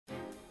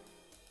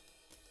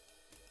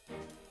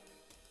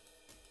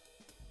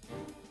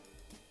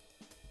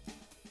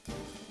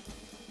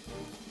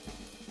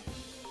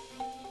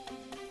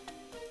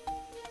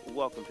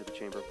Welcome to the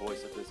Chamber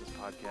Voice of Business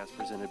podcast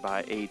presented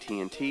by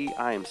AT&T.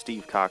 I am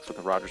Steve Cox with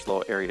the Rogers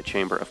Lowell Area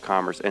Chamber of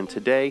Commerce, and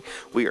today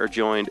we are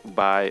joined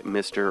by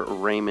Mr.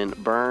 Raymond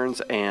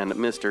Burns and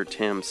Mr.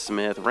 Tim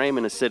Smith.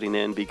 Raymond is sitting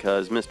in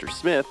because Mr.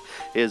 Smith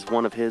is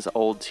one of his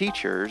old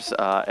teachers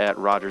at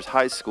Rogers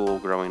High School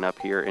growing up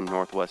here in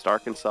Northwest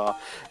Arkansas,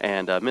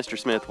 and Mr.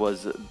 Smith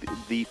was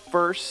the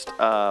first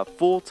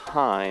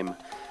full-time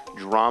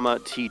drama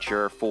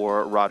teacher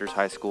for Rogers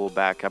High School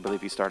back, I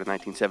believe he started in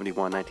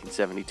 1971,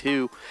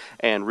 1972,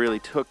 and really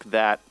took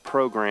that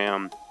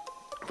program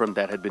from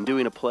that had been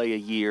doing a play a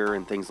year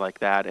and things like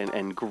that,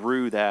 and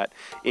grew that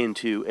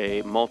into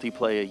a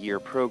multi-play a year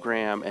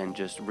program, and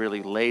just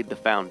really laid the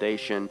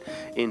foundation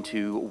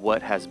into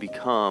what has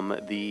become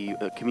the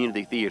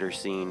community theater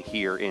scene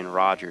here in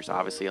Rogers.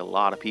 Obviously, a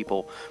lot of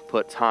people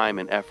put time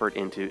and effort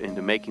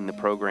into making the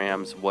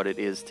programs what it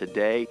is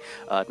today,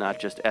 not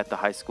just at the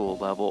high school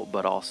level,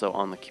 but also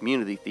on the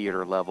community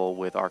theater level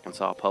with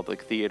Arkansas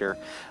Public Theater.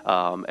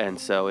 And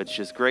so it's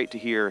just great to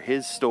hear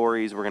his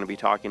stories. We're going to be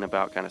talking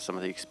about kind of some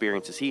of the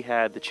experiences he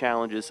had, the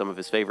challenges, some of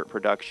his favorite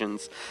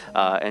productions,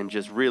 and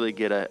just really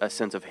get a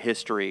sense of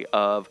history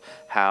of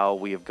how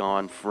we have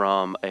gone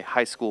from a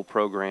high school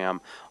program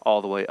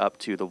all the way up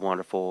to the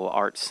wonderful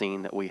art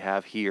scene that we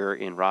have here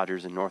in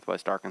Rogers and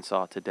Northwest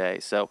Arkansas today.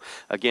 So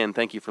again,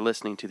 thank you for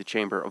listening to the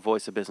Chamber of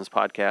Voice of Business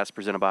podcast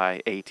presented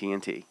by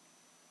AT&T.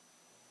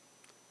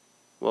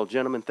 Well,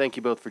 gentlemen, thank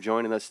you both for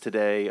joining us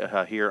today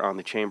here on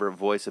the Chamber of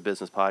Voice of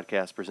Business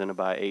podcast presented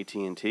by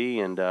AT&T.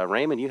 And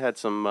Raymond, you had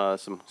some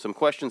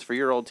questions for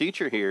your old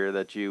teacher here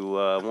that you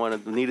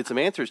needed some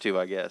answers to,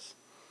 I guess.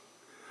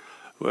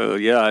 Well,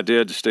 yeah, I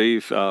did,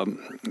 Steve.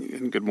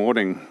 Good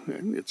morning.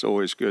 It's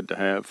always good to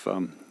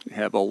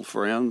have old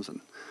friends, and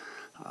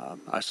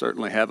I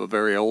certainly have a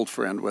very old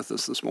friend with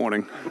us this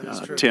morning,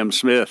 Tim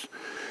Smith.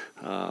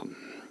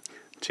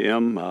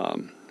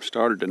 Tim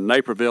started in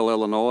Naperville,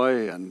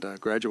 Illinois, and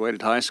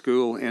graduated high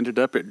school, ended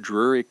up at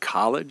Drury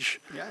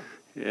College. Yeah,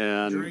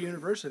 and Drury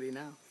University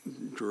now.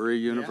 Drury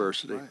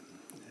University. Yeah, right.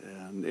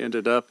 And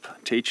ended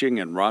up teaching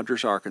in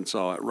Rogers,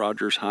 Arkansas at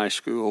Rogers High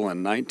School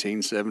in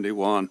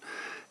 1971.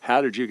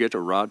 How did you get to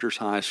Rogers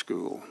High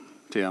School,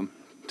 Tim?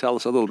 Tell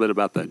us a little bit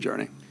about that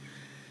journey.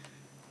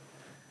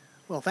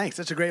 Well, thanks.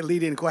 That's a great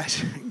lead-in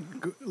question.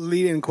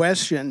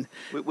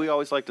 We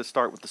always like to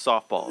start with the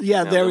softballs.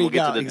 Yeah, there we we'll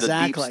get go. to the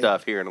Exactly. deep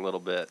stuff here in a little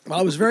bit. Well,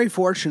 I was very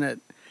fortunate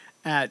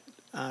at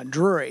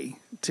Drury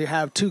to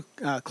have two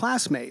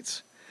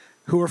classmates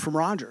who were from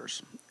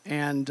Rogers,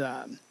 and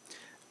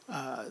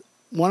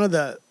one of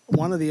the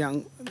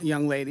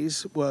young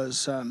ladies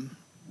was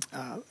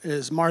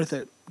is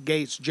Martha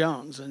Gates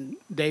Jones, and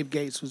Dave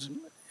Gates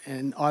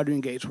and Audrey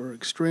Gates were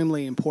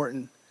extremely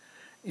important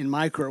in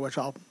my career, which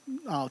I'll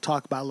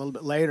talk about a little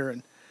bit later.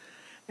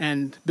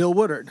 And Bill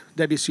Woodard,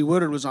 W.C.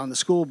 Woodard, was on the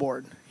school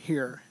board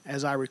here,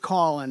 as I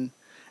recall.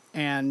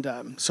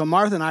 And so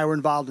Martha and I were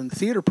involved in the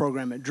theater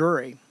program at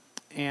Drury,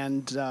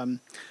 and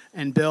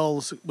Bill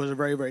was a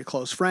very, very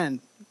close friend.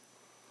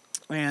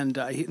 And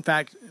in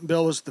fact,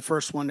 Bill was the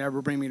first one to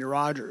ever bring me to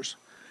Rogers.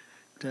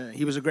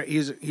 He was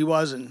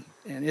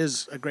and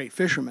is a great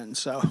fisherman.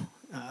 So,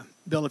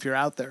 Bill, if you're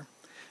out there,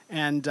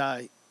 and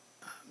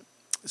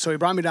so he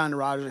brought me down to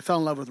Rogers. I fell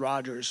in love with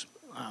Rogers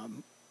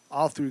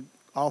all through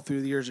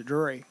the years at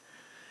Drury,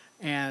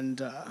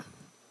 and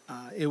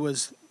it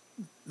was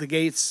the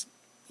Gates,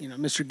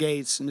 Mr.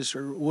 Gates and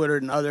Mr.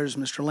 Woodard and others,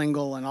 Mr.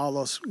 Lingle and all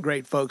those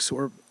great folks who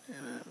were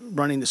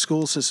running the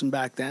school system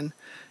back then,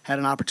 had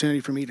an opportunity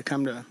for me to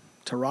come to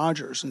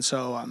Rogers, and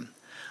so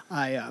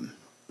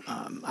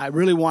I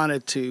really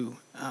wanted to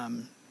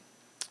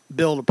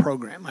build a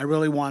program. I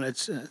really wanted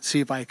to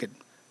see if I could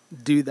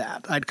do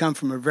that. I'd come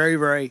from a very,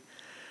 very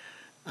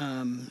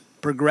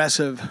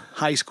progressive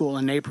high school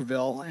in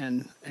Naperville,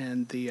 and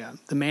the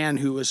man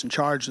who was in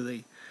charge of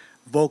the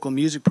vocal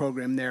music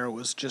program there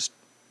was just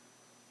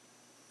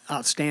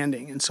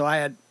outstanding. And so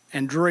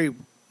and Drury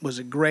was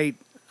a great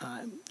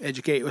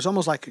education. It was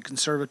almost like a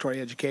conservatory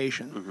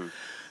education. Mm-hmm.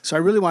 So I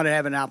really wanted to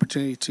have an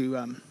opportunity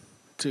to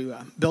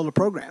build a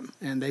program,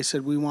 and they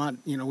said we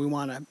want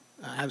to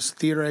have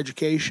theater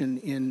education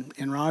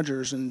in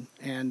Rogers and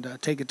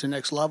take it to the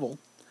next level.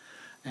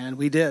 And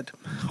we did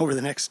over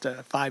the next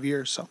 5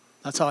 years. So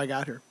that's how I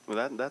got here.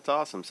 Well, that's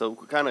awesome. So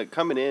kind of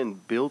coming in,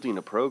 building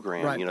a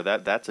program,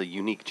 right. That's a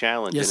unique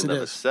challenge yes, in and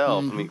of is.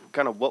 itself. Mm-hmm. I mean,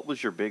 kind of what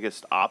was your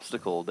biggest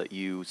obstacle that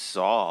you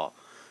saw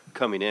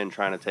coming in,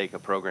 trying to take a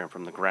program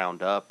from the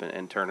ground up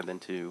and turn it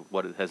into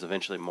what it has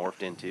eventually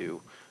morphed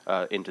into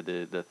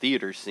the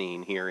theater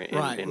scene here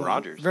in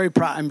Rogers?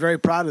 I'm very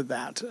proud of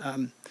that.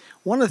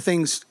 One of the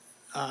things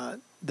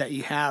that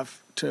you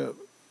have to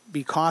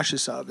be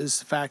cautious of is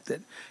the fact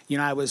that,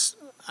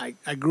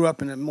 I grew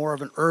up in a more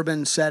of an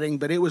urban setting,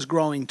 but it was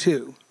growing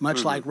too, much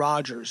mm-hmm. like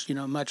Rogers.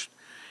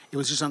 It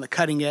was just on the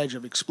cutting edge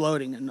of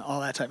exploding and all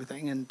that type of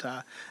thing.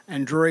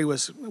 And Drury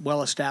was a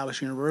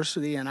well-established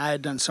university, and I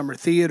had done summer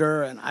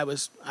theater, and I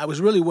was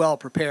really well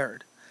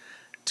prepared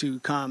to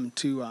come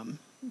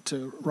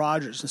to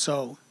Rogers. And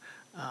so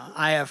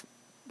I have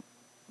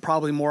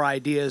probably more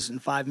ideas in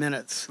 5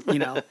 minutes,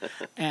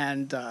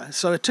 and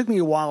so it took me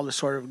a while to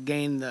sort of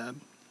gain the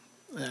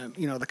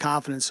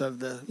confidence of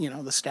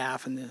the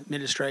staff and the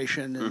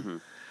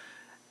administration,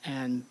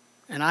 and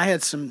I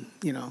had some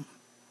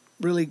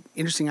really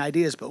interesting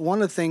ideas. But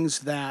one of the things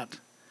that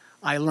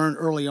I learned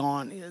early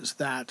on is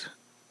that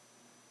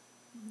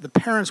the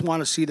parents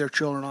want to see their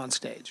children on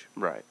stage.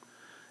 Right.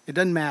 It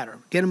doesn't matter.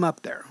 Get them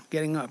up there,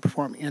 getting up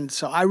performing. And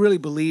so I really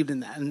believed in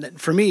that. And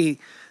for me,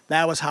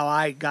 that was how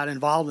I got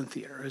involved in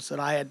theater, is that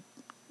I had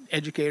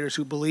educators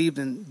who believed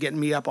in getting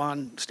me up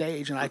on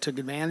stage, and I took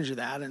advantage of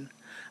that. And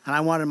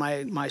I wanted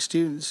my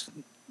students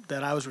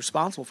that I was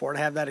responsible for to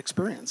have that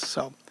experience.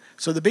 So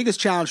the biggest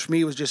challenge for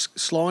me was just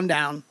slowing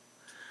down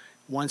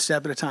one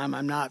step at a time.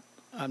 I'm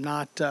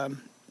not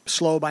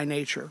slow by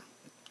nature.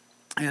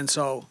 And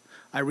so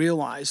I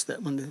realized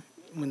that when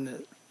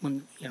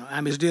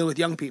I was dealing with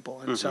young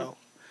people, and so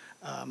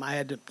I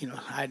had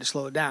to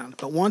slow it down.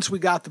 But once we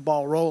got the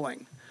ball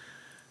rolling,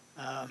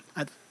 I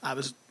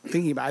was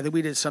thinking about it. I think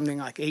we did something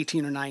like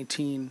 18 or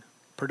 19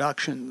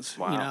 productions,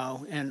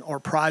 wow. or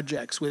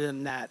projects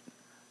within that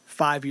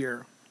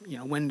 5-year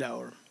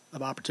window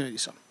of opportunity.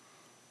 So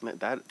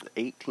that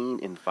 18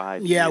 in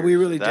 5 years. Yeah, we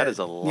really did. That is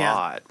a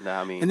lot.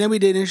 Yeah. I mean, and then we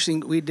did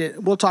interesting.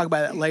 We'll talk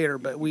about that later.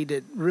 But we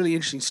did really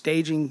interesting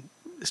staging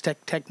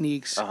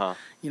techniques. I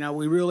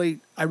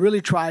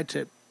really tried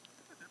to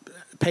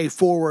pay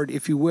forward,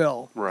 if you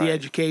will, right. the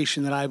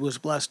education that I was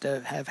blessed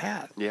to have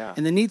had. Yeah.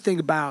 And the neat thing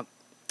about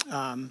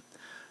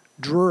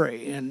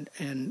Drury and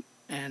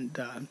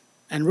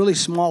really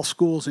small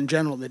schools in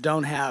general that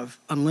don't have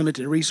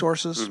unlimited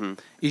resources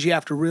is you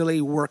have to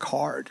really work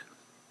hard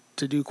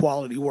to do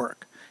quality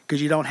work,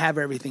 because you don't have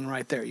everything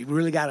right there. You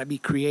really got to be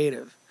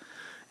creative.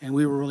 And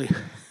we were really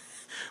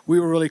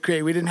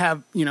creative. We didn't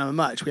have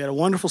much. We had a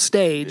wonderful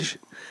stage,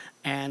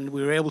 and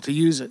we were able to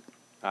use it.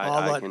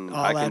 I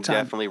can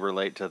definitely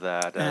relate to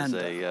that as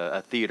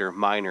a theater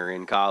minor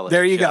in college.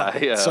 There you go.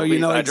 So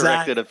I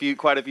directed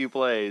quite a few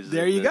plays.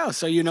 There you go.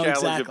 So you know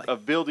exactly.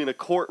 Of building a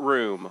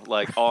courtroom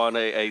like on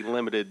a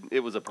limited.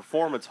 It was a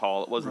performance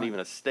hall. It wasn't even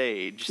a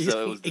stage.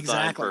 So it was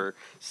designed for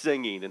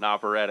singing and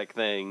operatic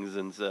things,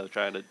 and so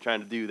trying to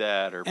do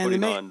that, or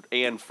putting on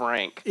Anne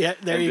Frank. Yeah,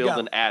 there and you build go.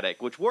 an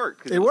attic, which worked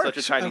because it was works,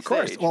 such a tiny of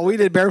course. stage. Well, we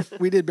did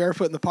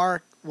Barefoot in the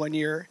Park one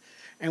year,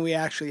 and we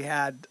actually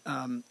had.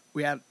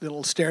 We had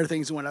little stair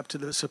things that went up to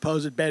the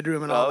supposed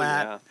bedroom and all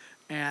that.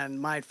 Yeah. And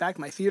my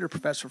theater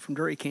professor from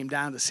Drury came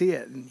down to see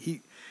it, and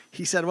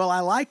he said, "Well, I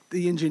like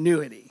the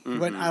ingenuity,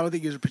 but I don't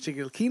think he was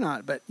particularly keen on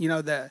it. But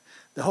the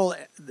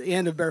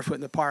end of Barefoot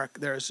in the Park,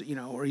 there's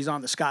where he's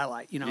on the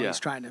skylight, he's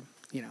trying to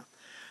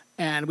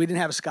and we didn't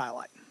have a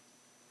skylight,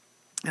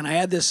 and I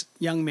had this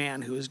young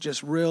man who was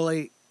just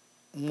really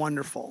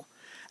wonderful."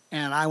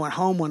 And I went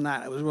home one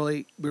night. We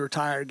were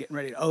tired, getting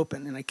ready to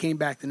open, and I came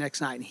back the next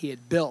night, and he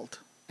had built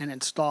and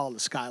installed the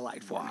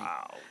skylight for me.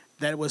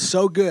 That it was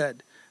so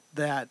good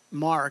that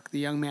Mark, the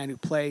young man who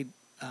played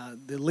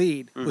the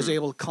lead, was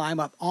able to climb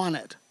up on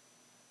it.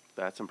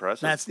 That's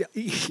impressive.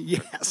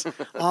 Yes,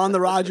 on the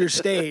Rogers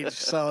stage.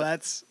 So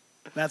that's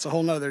a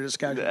whole nother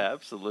discussion.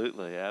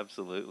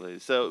 Absolutely.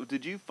 So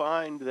did you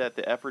find that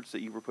the efforts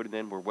that you were putting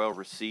in were well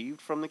received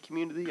from the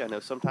community? I know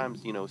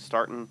sometimes,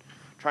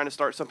 trying to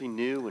start something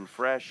new and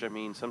fresh, I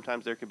mean,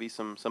 sometimes there could be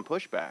some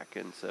pushback.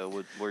 And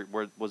so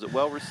was it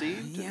well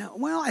received? Yeah,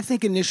 well, I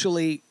think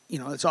initially,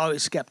 it's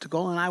always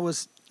skeptical, and I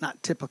was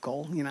not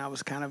typical. I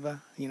was kind of an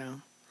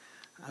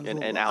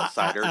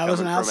outsider. I was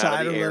an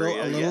outsider,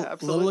 a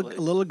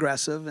little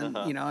aggressive, and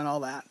and all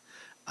that.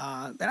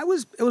 And it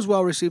was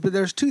well received. But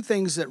there's two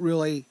things that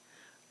really,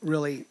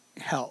 really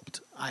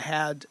helped. I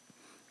had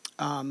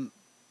the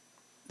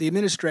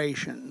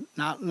administration,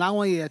 not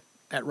only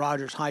at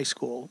Rogers High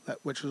School,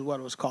 which was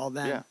what it was called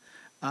then,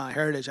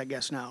 Heritage, I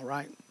guess now,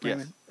 right?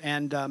 Yes.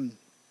 And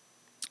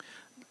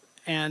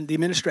the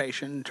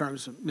administration, in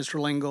terms of Mr.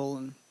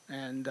 Lingle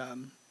and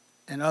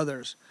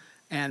others,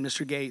 and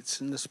Mr.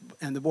 Gates and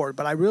the board.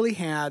 But I really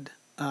had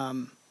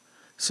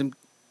some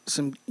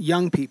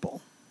young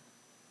people.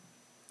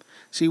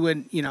 See,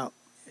 which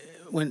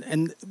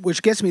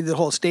gets me to the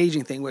whole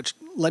staging thing. Which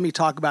let me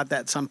talk about that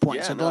at some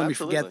point. So don't let me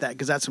forget that,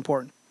 because that's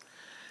important.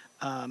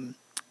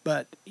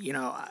 But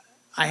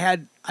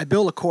I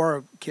built a core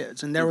of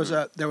kids, and there was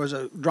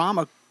a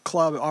drama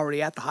club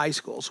already at the high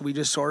school, so we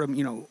just sort of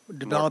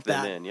developed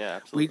that. Yeah,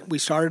 absolutely. We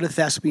started a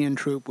thespian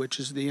troupe, which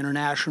is the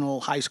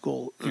International High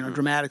School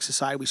Dramatic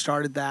Society. We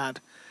started that,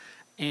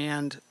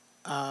 and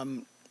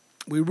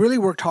we really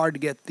worked hard to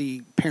get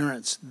the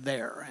parents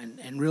there,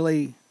 and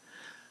really,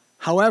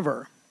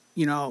 however,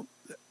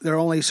 there are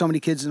only so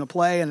many kids in a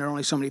play, and there are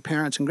only so many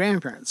parents and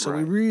grandparents, so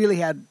we really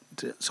had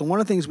to. So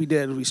one of the things we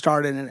did was we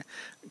started in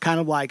kind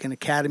of like an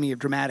Academy of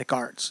Dramatic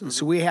Arts. And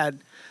so we had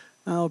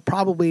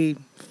probably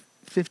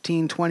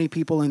 15, 20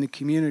 people in the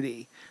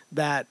community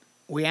that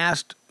we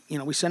asked,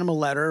 we sent them a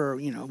letter or,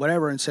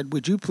 whatever, and said,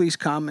 would you please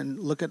come and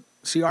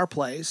see our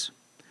plays?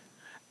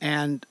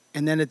 And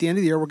then at the end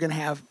of the year, we're going to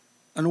have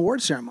an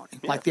award ceremony,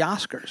 like the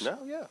Oscars. No,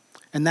 yeah.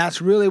 And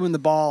that's really when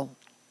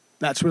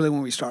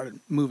we started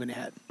moving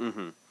ahead.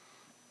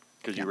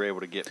 Because you were able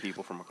to get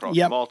people from across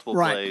Yep, multiple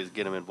right. plays,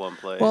 get them in one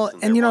place, Well,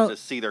 and and, you know- to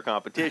see their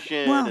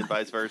competition Well, and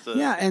vice versa.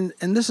 Yeah, and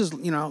this is, I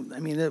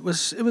mean, it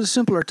was a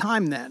simpler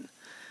time then,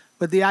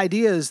 but the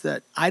idea is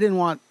that I didn't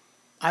want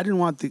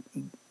the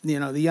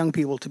the young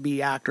people to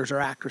be actors or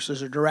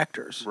actresses or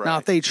directors. Now, Right.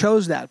 if they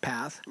chose that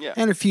path, Yeah.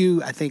 and a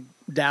few I think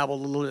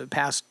dabbled a little bit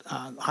past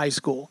high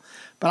school,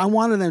 but I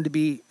wanted them to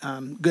be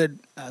good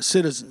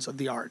citizens of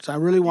the arts. I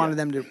really wanted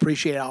them to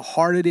appreciate how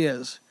hard it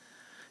is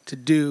to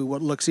do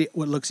what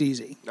looks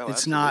easy. Oh,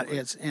 It's not. absolutely.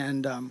 It's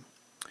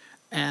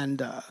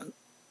and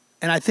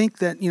I think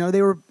that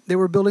they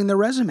were building their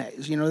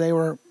resumes. They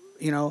were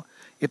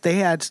if they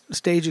had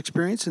stage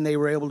experience and they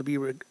were able to be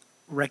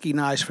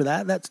recognized for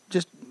that,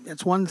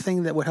 that's one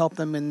thing that would help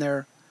them in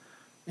their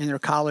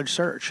college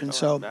search. And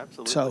so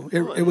absolutely.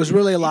 it was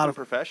really a lot Even of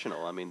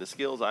professional. I mean, the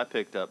skills I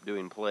picked up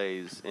doing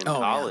plays in Oh, yeah.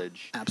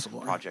 college,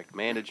 Absolutely. project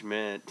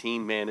management,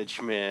 team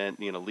management,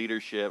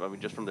 leadership. I mean,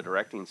 just from the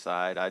directing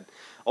side, I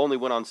only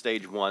went on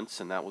stage once,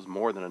 and that was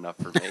more than enough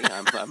for me.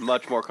 I'm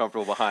much more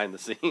comfortable behind the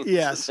scenes.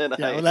 yes. than I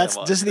Well, that's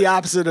am on just the stage.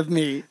 opposite of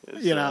me.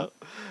 So,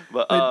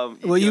 but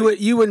Well,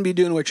 you wouldn't be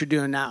doing what you're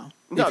doing now.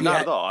 No, if you not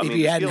had- at all. I if mean,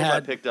 you the hadn't skills I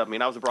had picked up. I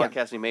mean, I was a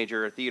broadcasting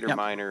major, a theater Yep.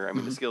 minor. I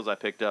mean, the skills I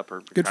picked up are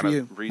Good for kind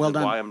you. of Well reasons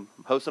done. why I'm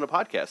hosting a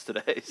podcast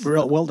today.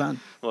 So- well done.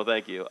 Well,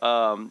 thank you.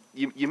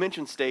 You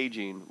mentioned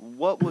staging.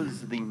 What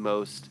was the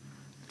most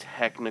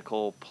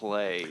technical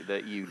play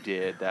that you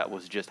did that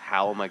was just,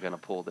 how am I going to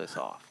pull this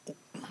off?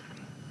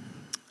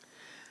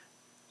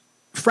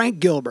 Frank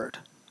Gilbert,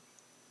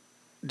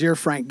 dear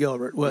Frank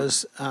Gilbert,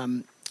 was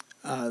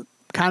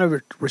kind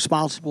of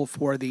responsible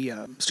for the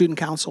student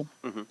council.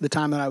 The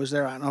time that I was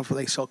there, I don't know if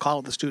they still call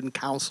it the student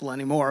council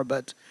anymore,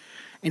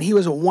 and he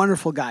was a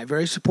wonderful guy,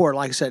 very supportive.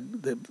 Like I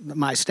said,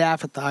 my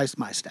staff at the high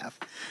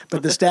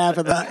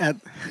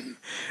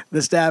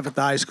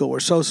school were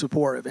so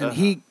supportive, and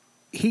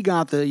he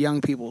got the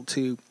young people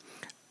to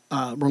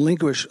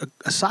relinquish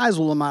a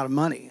sizable amount of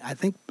money. I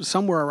think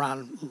somewhere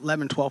around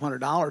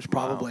 $1,100-$1,200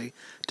 probably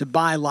to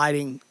buy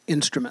lighting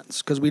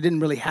instruments, because we didn't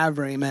really have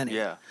very many.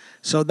 Yeah.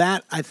 So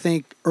that, I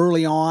think,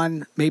 early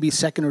on, maybe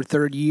second or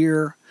third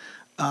year,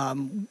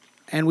 and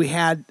we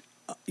had,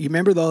 you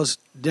remember those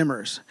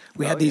dimmers?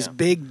 We had these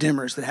big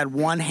dimmers that had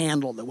one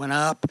handle that went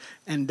up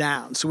and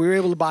down. So we were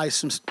able to buy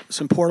some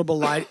portable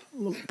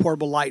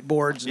light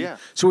boards. Yeah.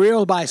 So we were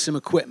able to buy some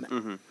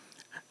equipment.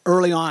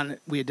 Early on,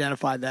 we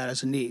identified that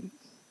as a need.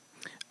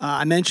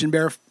 I mentioned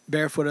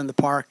Barefoot in the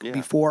Park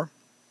before.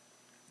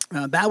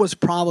 That was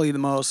probably the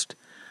most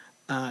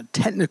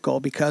technical,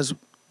 because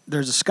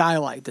there's a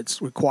skylight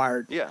that's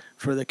required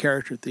for the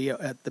character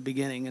at the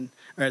beginning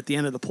or at the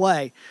end of the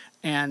play,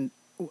 and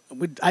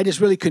I just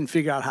really couldn't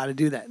figure out how to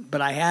do that.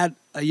 But I had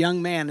a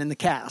young man in the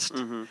cast,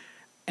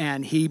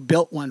 and he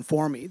built one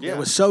for me. Yeah. It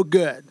was so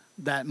good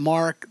that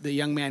Mark, the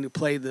young man who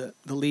played the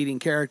leading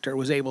character,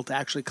 was able to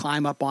actually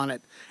climb up on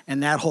it,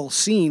 and that whole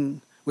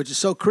scene, which is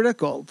so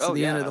critical to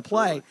the end of the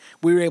play,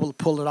 we were able to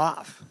pull it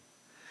off.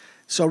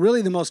 So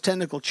really the most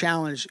technical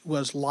challenge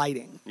was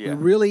lighting. Yeah. We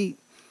really,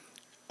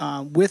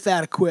 with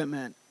that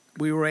equipment,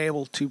 we were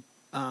able to,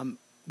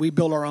 we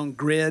built our own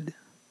grid.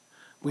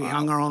 We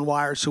hung our own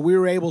wires. So we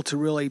were able to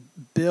really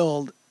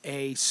build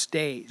a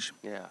stage.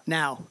 Yeah.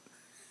 Now,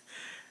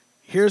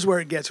 here's where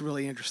it gets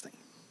really interesting.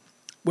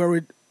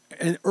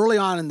 And early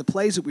on in the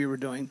plays that we were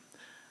doing,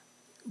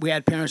 we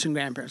had parents and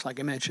grandparents, like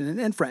I mentioned,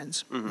 and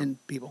friends and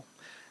people.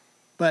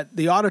 But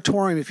the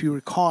auditorium, if you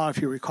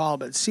recall,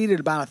 but seated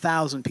about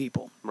 1,000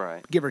 people,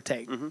 Right. give or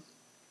take. And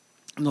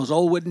those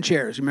old wooden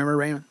chairs, you remember,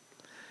 Raymond?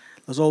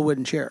 Those old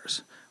wooden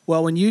chairs.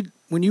 Well, when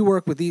you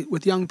work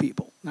with young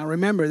people, now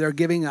remember, they're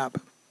giving up,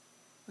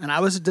 and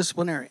I was a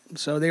disciplinarian,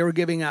 so they were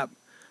giving up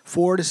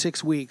 4 to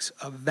 6 weeks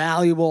of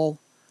valuable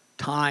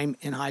time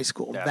in high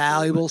school, Absolutely.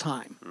 valuable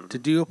time to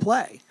do a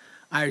play.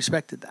 I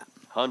respected that.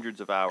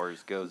 Hundreds of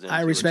hours goes into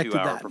I respected a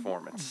 2-hour that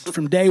performance.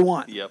 from day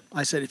one. Yep.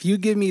 I said, if you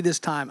give me this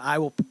time, I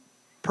will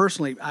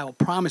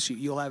promise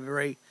you'll have a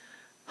very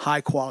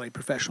high quality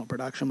professional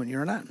production when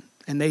you're done.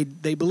 And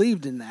they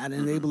believed in that,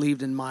 and they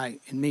believed in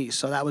me.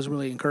 So that was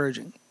really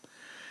encouraging.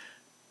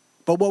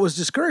 But what was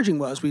discouraging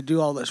was we'd do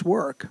all this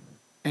work,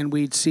 and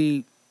we'd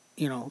see,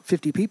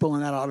 50 people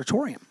in that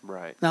auditorium.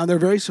 Right. Now they're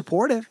very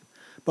supportive,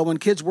 but when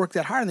kids work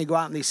that hard and they go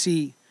out and they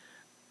see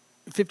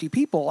 50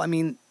 people, I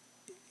mean,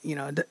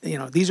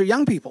 these are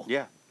young people.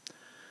 Yeah.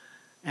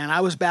 And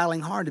I was battling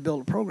hard to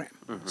build a program.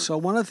 So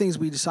one of the things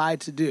we decided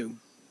to do,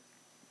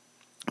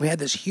 we had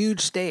this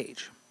huge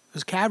stage. It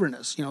was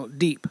cavernous,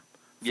 deep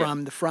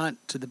from the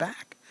front to the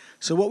back.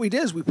 So what we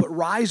did is we put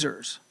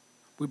risers.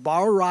 We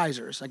borrowed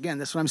risers. Again,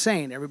 that's what I'm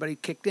saying. Everybody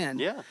kicked in.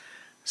 Yeah.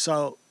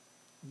 So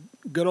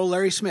good old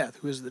Larry Smith,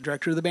 who was the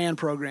director of the band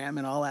program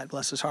and all that,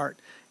 bless his heart,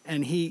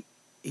 and he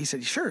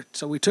said, sure.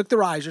 So we took the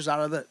risers out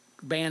of the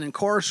band and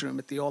chorus room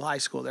at the old high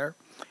school there,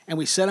 and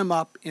we set them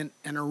up in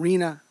an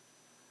arena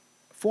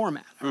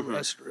format.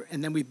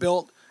 And then we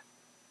built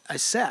a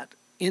set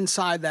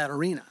inside that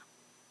arena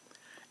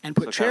and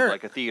put So chairs. kind of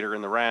like a theater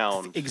in the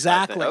round. type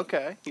Exactly. thing.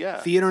 Okay. Yeah.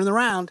 Theater in the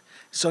round.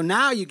 So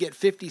now you get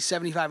 50,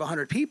 75,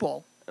 100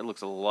 people. It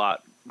looks a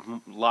lot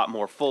lot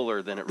more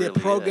fuller than it really is. The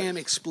program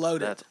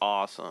exploded. That's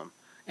awesome.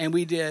 And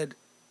we did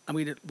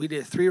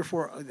 3 or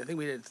 4. I think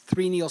we did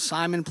 3 Neil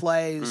Simon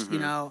plays. Mm-hmm. You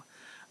know,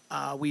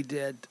 we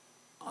did,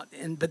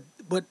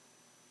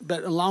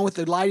 but along with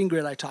the lighting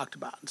grid I talked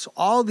about. So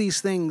all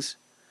these things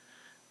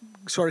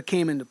sort of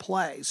came into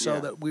play, so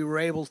that we were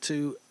able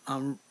to,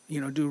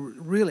 do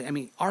really. I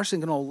mean,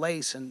 Arsenic and Old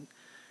Lace, and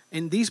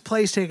these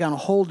plays take on a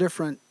whole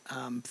different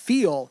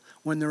feel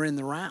when they're in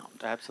the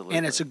round. Absolutely.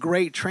 And it's a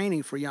great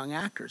training for young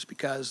actors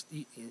because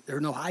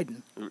there's no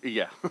hiding.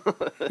 Yeah.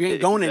 You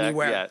ain't going Exactly,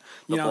 anywhere. Yeah.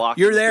 You The know,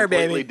 blocking's you're there,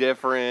 completely baby.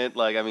 different.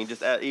 Like, I mean,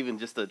 just even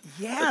just the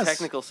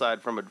technical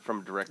side from a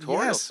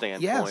directorial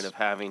standpoint of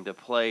having to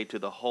play to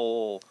the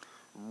whole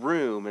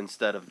room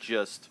instead of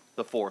just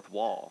the fourth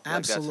wall. Like,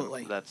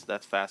 Absolutely.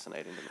 That's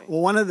fascinating to me.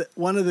 Well,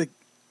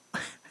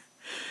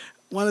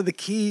 one of the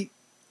key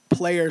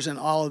players in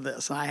all of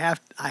this, and I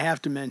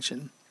have to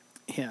mention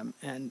him,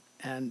 and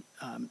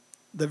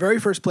the very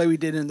first play we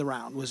did in the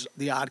round was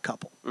The Odd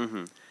Couple.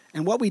 Mm-hmm.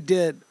 And what we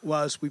did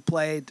was we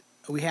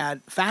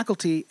had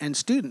faculty and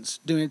students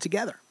doing it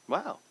together.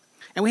 Wow.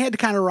 And we had to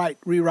kind of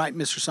rewrite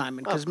Mr.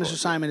 Simon, because Of course, Mr.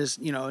 Simon is,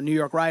 a New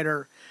York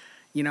writer,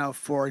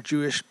 for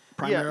Jewish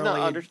primarily. Yeah,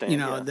 no, I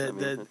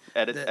understand.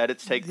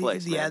 Edits take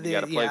place. You got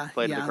to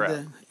play to the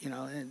crowd.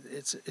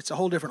 It's a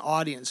whole different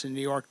audience in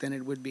New York than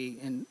it would be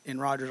in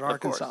Rogers,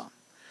 Arkansas. Course.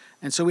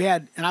 And so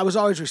and I was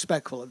always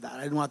respectful of that.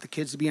 I didn't want the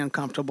kids to be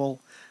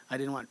uncomfortable. I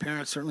didn't want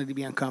parents certainly to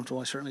be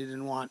uncomfortable. I certainly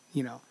didn't want,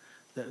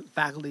 the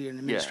faculty and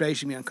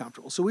administration to be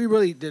uncomfortable. So we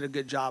really did a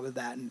good job of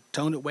that and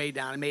toned it way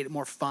down and made it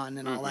more fun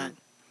and all that.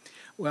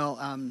 Well,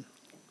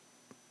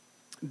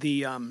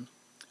 the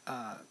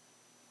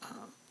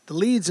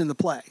leads in the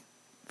play,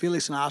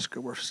 Felix and Oscar,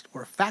 were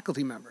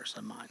faculty members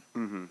of mine.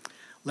 Mm-hmm.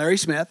 Larry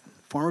Smith,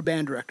 former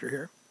band director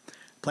here,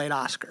 played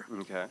Oscar.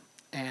 Okay.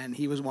 And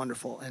he was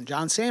wonderful. And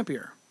John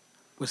Sampier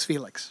was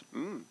Felix.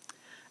 Mm.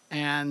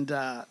 And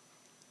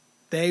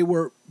they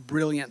were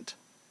brilliant.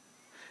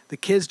 The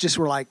kids just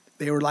were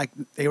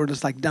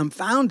just like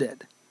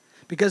dumbfounded,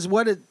 because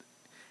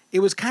it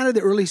was kind of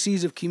the early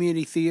seeds of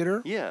community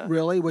theater,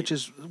 really, which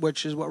is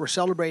what we're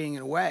celebrating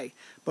in a way.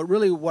 But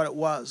really, what it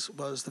was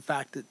the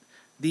fact that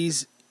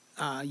these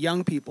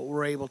young people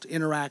were able to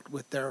interact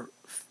with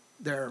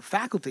their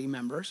faculty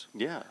members,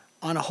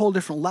 on a whole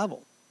different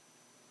level,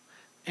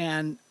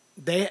 and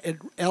it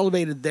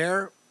elevated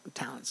their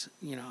talents,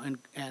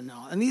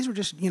 and these were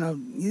just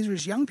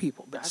young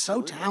people, but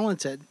Absolutely. so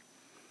talented.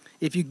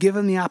 If you give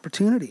them the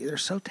opportunity, they're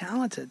so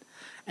talented.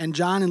 And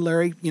John and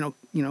Larry,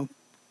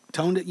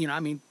 toned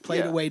it,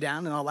 played it way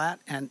down and all that.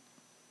 And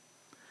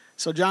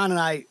so John and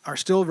I are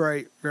still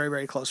very, very,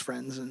 very close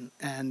friends.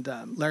 And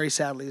Larry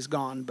sadly is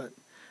gone, but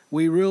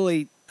we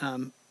really,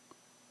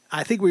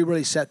 I think we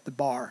really set the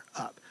bar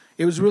up.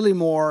 It was really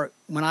more,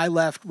 when I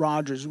left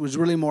Rogers, it was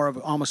really more of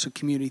almost a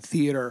community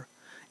theater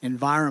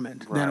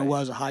environment than it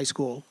was a high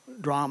school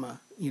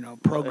drama,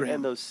 program.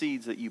 And those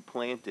seeds that you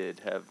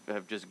planted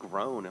have just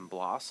grown and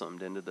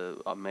blossomed into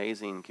the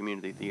amazing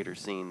community theater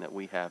scene that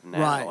we have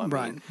now.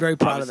 Right. Very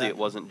proud of that. Obviously, it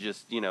wasn't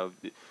just,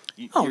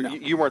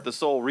 you weren't the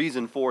sole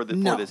reason for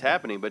this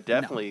happening, but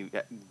definitely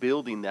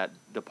building that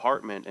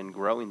department and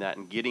growing that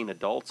and getting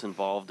adults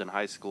involved in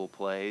high school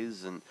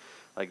plays and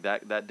like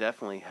that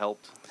definitely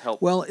helped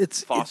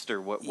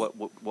foster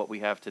what we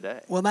have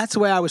today. Well, that's the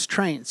way I was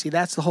trained. See,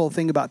 that's the whole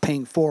thing about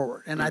paying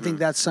forward. And I think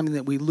that's something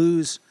that we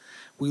lose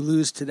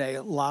today.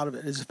 A lot of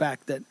it is the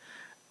fact that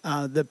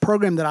the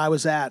program that I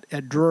was at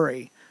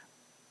Drury,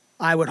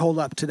 I would hold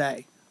up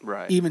today.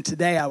 Right. Even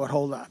today, I would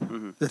hold up.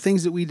 Mm-hmm. The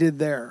things that we did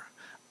there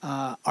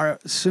are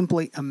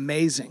simply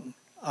amazing,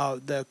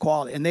 the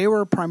quality. And they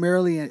were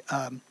primarily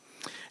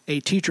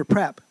a teacher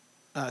prep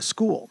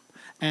school.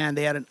 And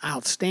they had an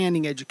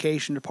outstanding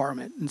education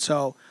department.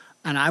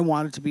 And I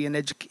wanted to be in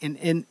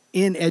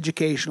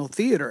educational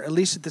theater, at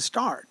least at the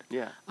start.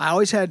 Yeah. I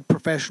always had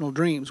professional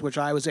dreams, which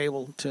I was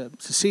able to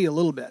see a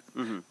little bit.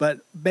 Mm-hmm.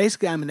 But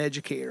basically, I'm an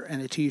educator and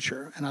a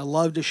teacher, and I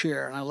love to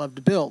share and I love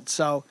to build.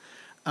 So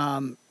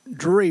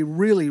Drury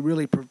really,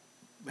 really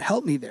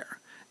helped me there.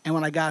 And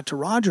when I got to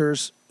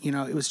Rogers,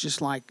 it was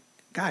just like,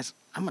 guys,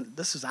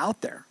 this is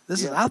out there.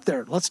 This is out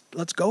there. Let's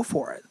go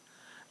for it.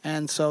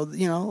 And so,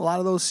 a lot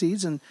of those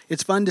seeds, and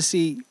it's fun to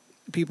see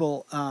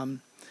people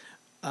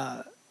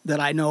that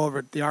I know over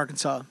at the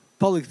Arkansas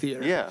Public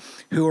Theater,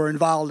 who are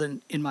involved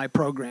in my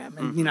program,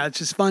 and it's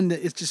just fun to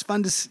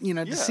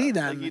to see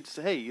them. Like you'd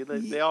say,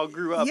 they all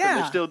grew up and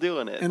they're still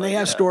doing it, and they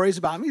have stories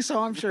about me,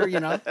 so I'm sure hey,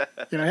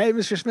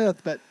 Mr.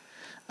 Smith, but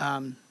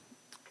and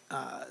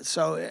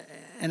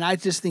I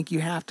just think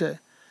you have to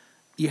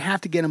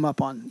get them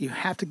up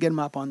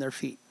on their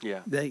feet.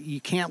 Yeah,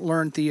 you can't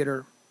learn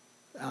theater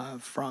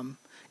from.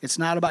 It's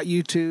not about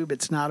YouTube.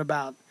 It's not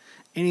about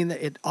anything.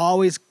 It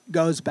always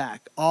goes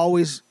back,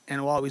 always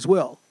and always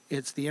will.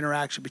 It's the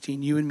interaction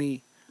between you and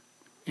me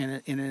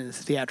in a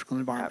theatrical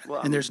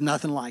environment, and there's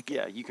nothing like it.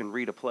 Yeah, you can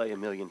read a play a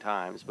million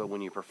times, but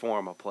when you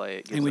perform a play,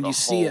 it gives and when it you a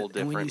see whole it, different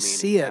and when you meaning.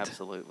 see it,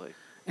 Absolutely.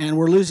 And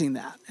we're losing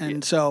that,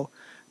 and so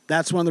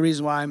that's one of the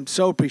reasons why I'm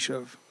so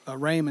appreciative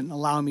Raymond,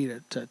 allowing me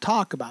to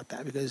talk about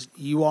that, because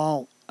you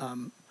all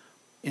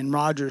in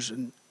Rogers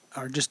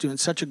are just doing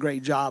such a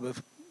great job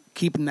of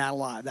keeping that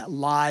alive, that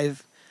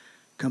live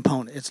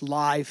component. It's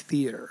live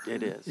theater.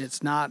 It is.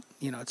 It's not,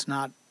 it's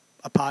not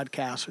a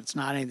podcast. It's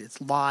not anything.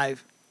 It's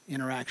live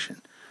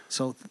interaction.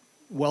 So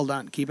well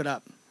done. Keep it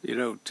up.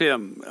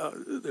 Tim,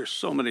 there's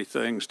so many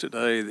things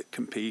today that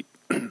compete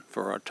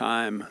for our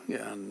time.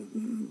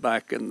 And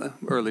back in the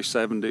early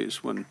 70s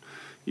when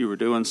you were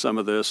doing some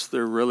of this,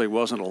 there really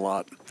wasn't a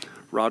lot.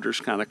 Rogers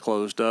kind of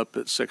closed up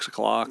at 6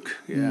 o'clock,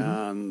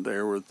 and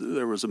there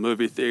was a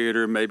movie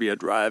theater, maybe a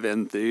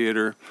drive-in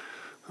theater,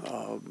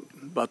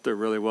 but there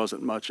really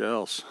wasn't much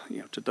else.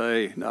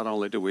 Today, not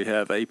only do we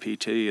have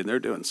APT, and they're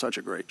doing such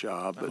a great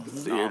job, but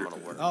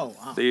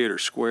Theater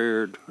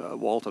Squared,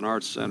 Walton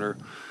Arts Center,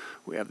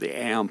 we have the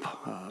AMP,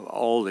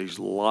 all these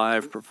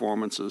live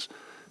performances,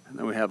 and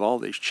then we have all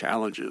these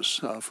challenges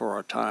for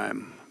our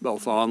time,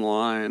 both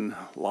online,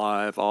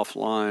 live,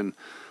 offline.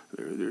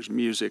 There's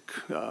music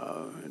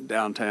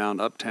downtown,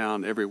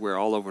 uptown, everywhere,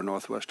 all over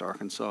Northwest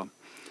Arkansas.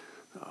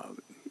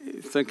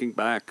 Thinking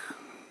back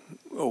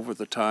over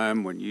the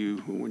time when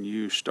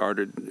you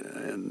started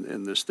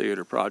in this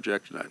theater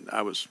project,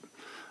 I was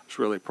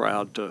really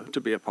proud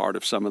to be a part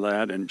of some of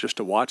that and just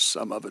to watch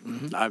some of it.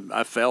 Mm-hmm.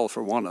 I fell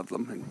for one of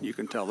them, and you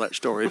can tell that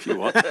story if you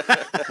want.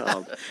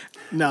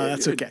 No,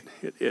 that's okay.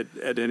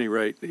 At any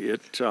rate,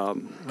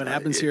 what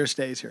happens here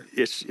stays here.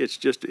 It's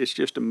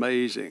just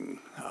amazing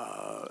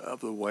of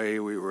the way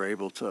we were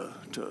able to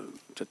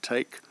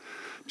take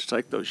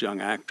those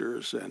young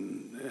actors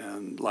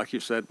and like you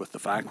said, with the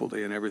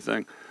faculty and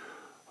everything.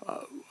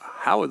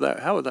 How would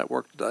that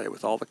work today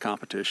with all the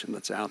competition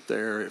that's out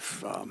there?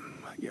 If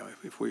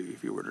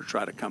you were to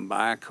try to come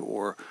back,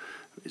 or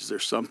is there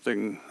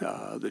something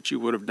that you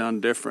would have done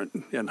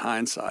different in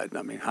hindsight?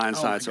 I mean,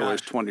 hindsight's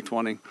always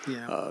 20/20.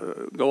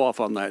 Yeah. Go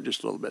off on that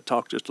just a little bit.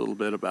 Talk just a little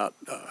bit about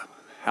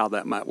how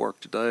that might work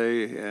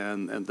today,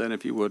 and then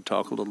if you would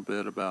talk a little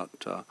bit about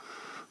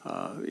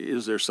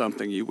is there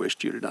something you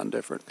wished you'd have done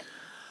different?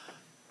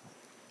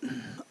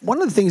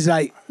 One of the things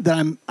that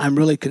I'm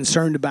really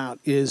concerned about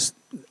is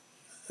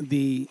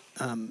the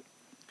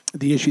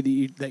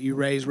issue that you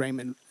raised,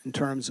 Raymond, in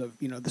terms of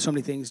there's so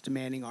many things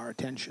demanding our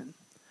attention,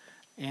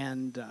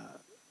 and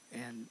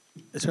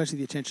especially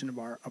the attention of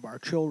our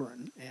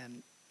children.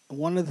 And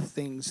one of the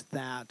things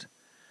that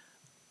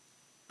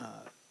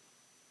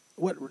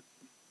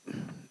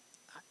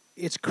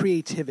it's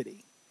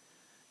creativity,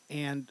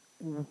 and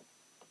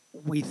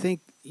we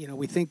think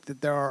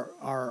that there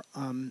are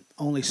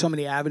only so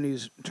many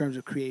avenues in terms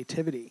of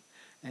creativity,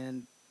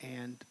 and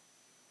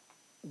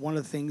one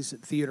of the things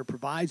that theater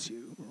provides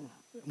you,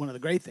 one of the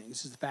great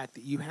things, is the fact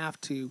that you have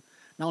to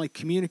not only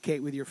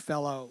communicate with your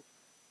fellow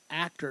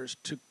actors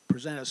to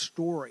present a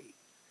story,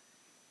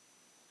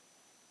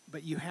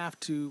 but you have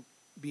to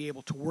be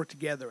able to work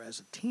together as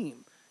a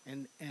team.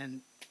 And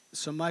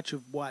so much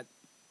of what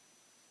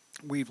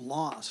we've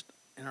lost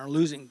and are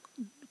losing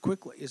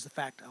quickly is the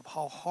fact of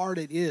how hard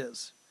it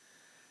is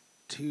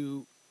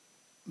to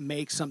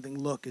make something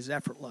look as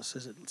effortless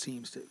as it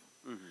seems to.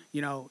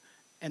 Mm-hmm.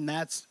 And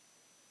that's,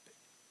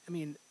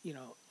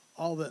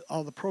 all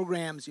the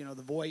programs,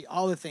 the voice,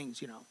 all the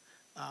things,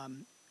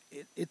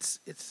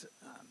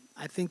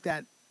 I think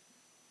that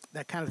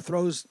kind of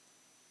throws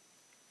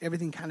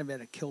everything kind of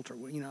at a kilter.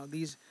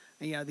 These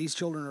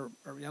children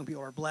or young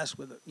people are blessed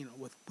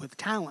with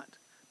talent,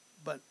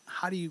 but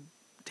how do you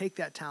take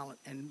that talent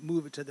and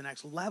move it to the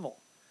next level?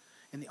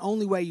 And the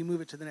only way you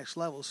move it to the next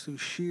level is through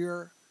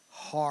sheer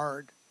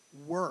hard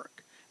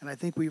work. And I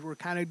think we were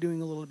kind of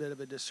doing a little bit of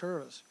a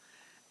disservice.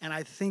 And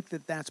I think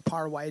that that's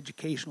part of why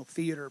educational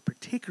theater,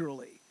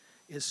 particularly,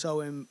 is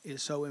so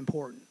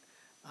important.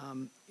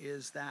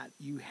 Is that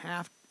you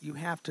have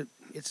to.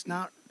 It's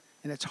not,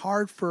 and it's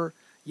hard for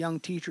young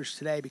teachers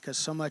today because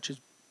so much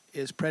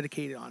is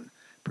predicated on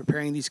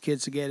preparing these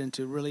kids to get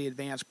into really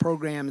advanced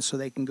programs so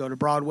they can go to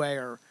Broadway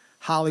or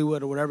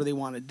Hollywood or whatever they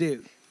want to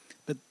do.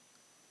 But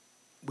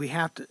we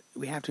have to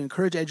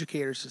encourage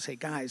educators to say,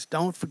 guys,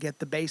 don't forget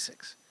the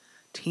basics,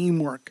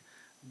 teamwork,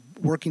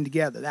 working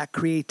together. That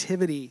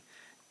creativity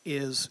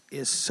is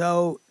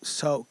so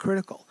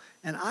critical.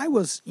 And I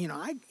was,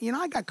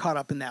 I got caught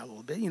up in that a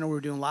little bit. We were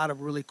doing a lot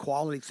of really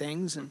quality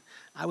things, and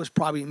I was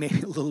probably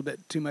maybe a little bit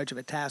too much of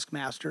a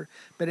taskmaster.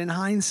 But in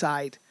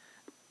hindsight,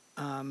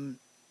 the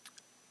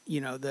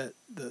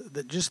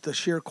just the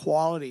sheer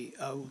quality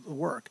of the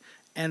work,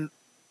 and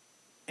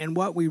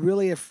what we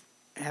really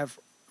have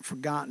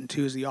forgotten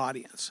too is the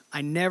audience.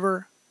 Let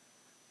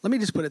me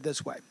just put it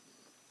this way.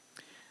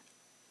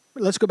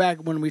 Let's go back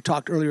when we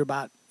talked earlier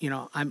about,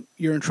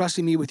 you're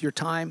entrusting me with your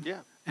time, yeah,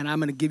 and I'm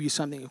going to give you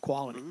something of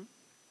quality. Mm-hmm.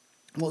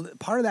 Well,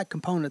 part of that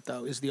component,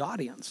 though, is the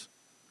audience.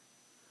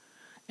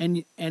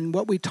 And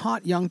what we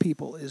taught young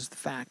people is the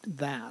fact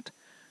that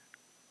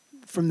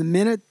from the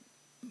minute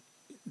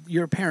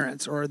your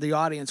parents or the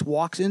audience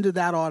walks into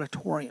that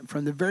auditorium,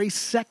 from the very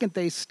second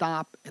they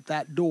stop at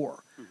that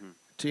door mm-hmm.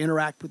 to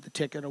interact with the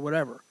ticket or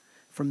whatever,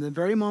 from the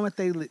very moment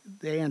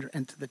they enter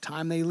and to the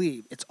time they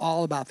leave, it's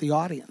all about the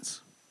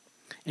audience.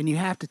 And you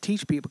have to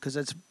teach people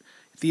because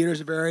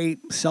theater's a very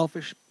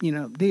selfish,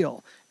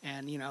 deal.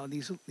 And,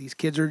 these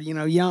kids are,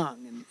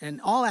 young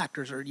and all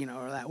actors are,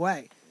 are that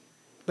way.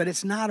 But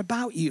it's not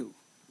about you.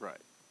 Right.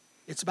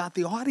 It's about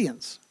the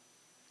audience.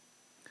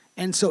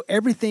 And so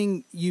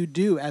everything you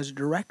do as a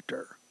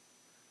director,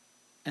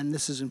 and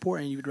this is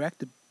important, you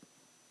directed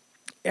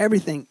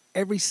everything,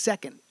 every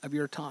second of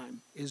your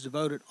time is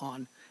devoted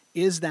on,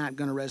 is that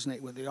going to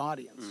resonate with the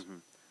audience? Mm-hmm.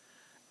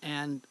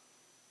 And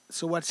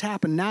so what's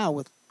happened now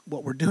with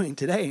what we're doing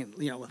today,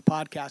 with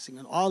podcasting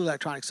and all the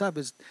electronic stuff,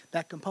 is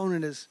that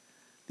component is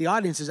the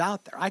audience is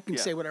out there. I can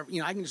say whatever,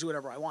 I can just do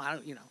whatever I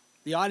want.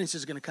 The audience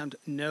is going to come to,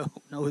 no,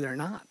 they're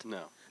not.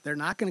 No. They're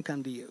not going to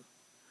come to you.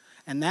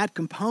 And that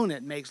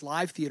component makes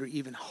live theater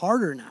even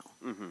harder now.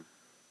 Mm-hmm.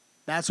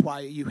 That's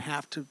why you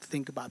have to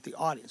think about the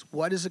audience.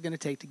 What is it going to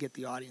take to get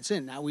the audience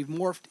in? Now we've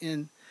morphed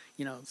in,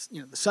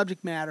 the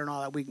subject matter and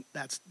all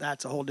that.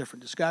 That's a whole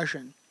different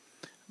discussion.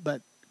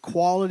 But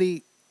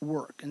quality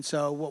work. And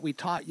so what we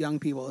taught young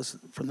people is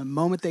from the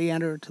moment they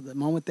enter to the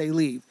moment they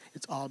leave,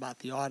 it's all about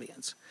the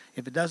audience.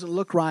 If it doesn't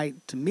look right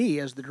to me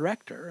as the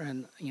director,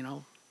 and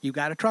you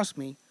got to trust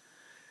me,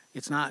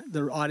 it's not,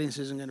 the audience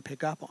isn't going to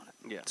pick up on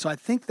it. Yeah. So I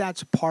think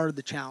that's part of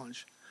the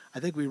challenge. I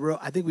think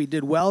we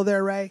did well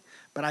there, Ray,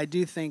 but I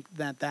do think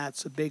that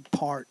that's a big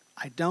part.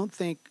 I don't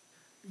think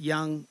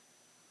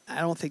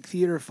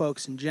theater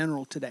folks in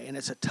general today, and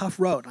it's a tough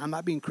road. I'm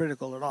not being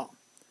critical at all.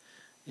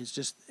 Is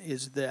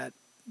that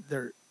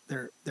they're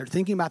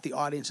thinking about the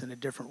audience in a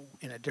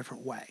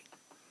different way.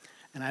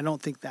 And I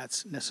don't think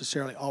that's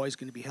necessarily always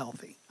going to be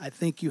healthy. I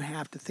think you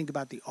have to think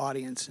about the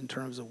audience in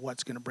terms of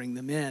what's going to bring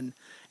them in,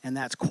 and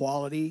that's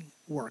quality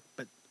work.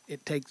 But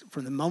it takes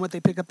from the moment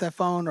they pick up that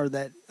phone or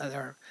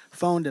their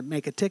phone to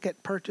make a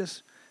ticket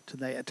purchase to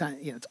the time.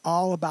 It's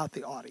all about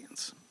the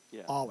audience.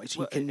 Yeah. Always.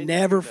 You can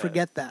never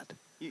forget that.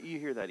 You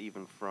hear that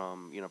even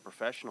from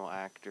professional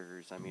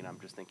actors. I mean,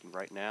 I'm just thinking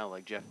right now,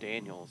 like Jeff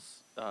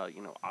Daniels,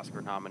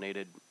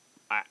 Oscar-nominated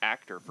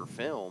actor for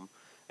film.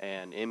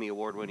 And Emmy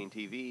award-winning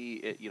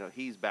TV,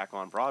 he's back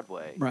on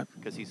Broadway, right?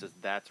 Because he says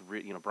that's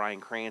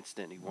Bryan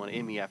Cranston. He won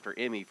Emmy after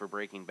Emmy for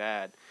Breaking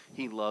Bad.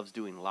 He loves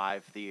doing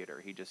live theater.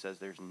 He just says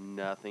there's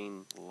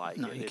nothing like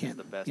it. It is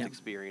the best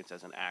experience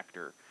as an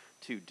actor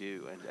to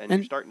do, and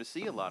you're starting to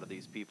see a lot of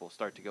these people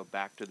start to go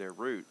back to their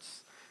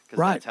roots because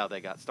that's how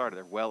they got started.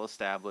 They're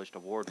well-established,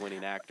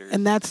 award-winning actors,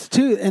 and that's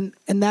too, and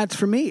that's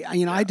for me.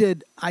 I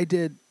did.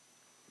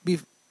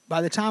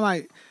 By the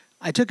time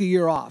I took a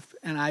year off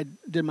and I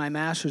did my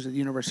master's at the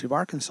University of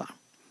Arkansas.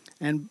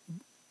 And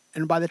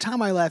by the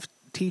time I left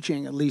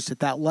teaching, at least at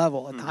that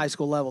level, at the high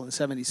school level in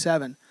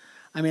 77,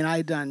 I mean, I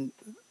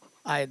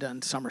had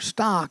done summer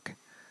stock,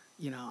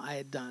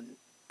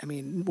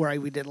 where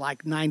we did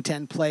like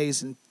 9-10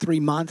 plays in 3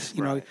 months.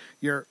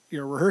 You're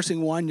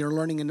rehearsing one, you're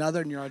learning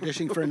another, and you're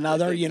auditioning for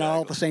another, exactly.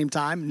 All at the same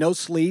time, no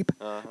sleep.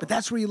 But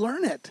that's where you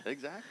learn it.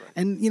 Exactly.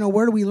 And,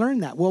 where do we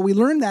learn that? Well, we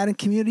learn that in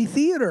community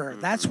theater.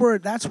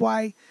 Mm-hmm. That's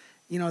why...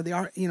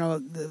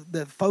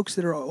 the folks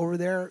that are over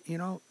there,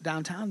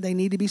 downtown, they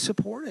need to be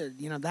supported.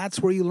 That's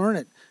where you learn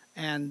it.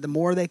 And the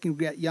more they can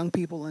get young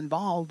people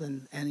involved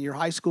and your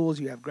high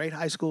schools, you have great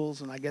high schools,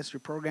 and I guess your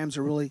programs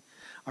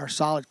are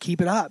solid.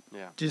 Keep it up.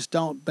 Yeah. Just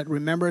don't, but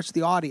remember it's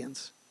the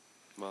audience.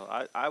 Well,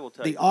 I will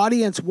tell you. The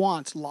audience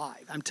wants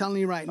live. I'm telling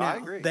you right now. I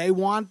agree.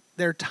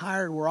 They're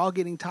tired. We're all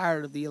getting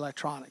tired of the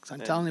electronics.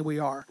 I'm telling you we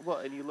are. Well,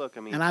 and you look,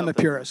 and I'm a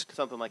purist.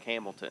 Something like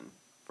Hamilton,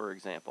 for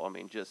example,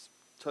 just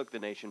took the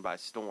nation by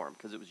storm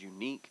because it was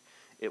unique,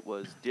 it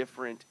was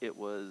different, it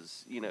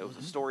was it was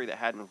a story that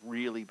hadn't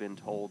really been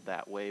told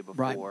that way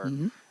before. Right.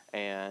 Mm-hmm.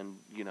 And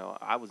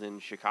I was in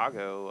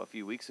Chicago a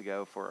few weeks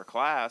ago for a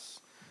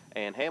class,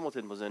 and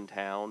Hamilton was in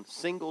town.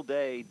 Single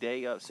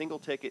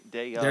ticket,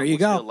 day up. There you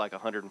go. Still like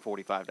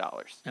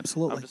 $145.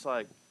 Absolutely. I'm just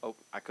like,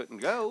 I couldn't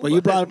go. Well,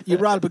 you brought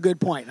up a good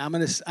point. I'm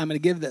gonna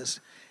give this,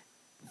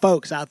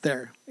 folks out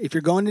there. If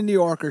you're going to New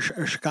York or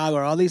Chicago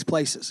or all these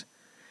places,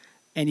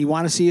 and you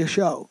want to see a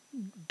show,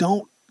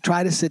 don't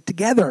try to sit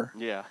together.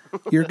 Yeah.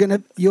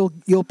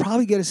 You'll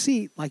probably get a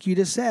seat, like you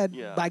just said,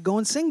 by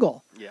going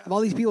single. Yeah. If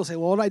all these people say,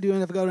 well, what do I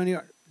do if I go to New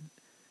York?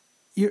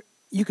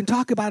 You can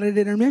talk about it at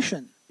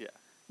intermission. Yeah.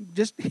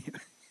 Just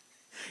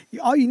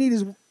all you need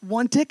is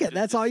one ticket.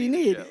 That's all you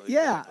need.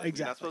 Yeah, exactly.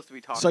 You're not supposed to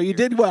be talking. So you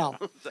did well.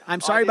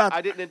 I'm sorry about.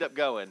 I didn't end up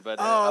going, but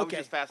okay. I was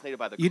just fascinated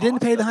by the. You didn't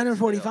pay the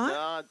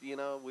 $145?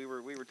 No, we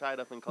were tied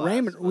up in class.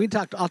 Raymond,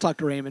 I'll talk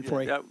to Raymond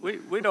for you. Yeah,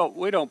 we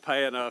don't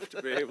pay enough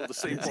to be able to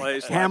see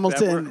plays like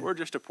Hamilton. that. We're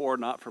just a poor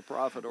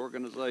not-for-profit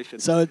organization.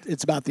 So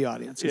it's about the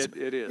audience.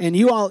 It is.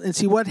 And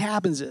see what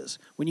happens is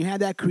when you have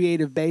that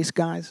creative base,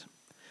 guys,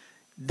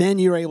 then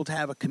you're able to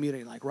have a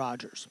community like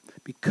Rogers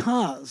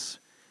because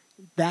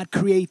that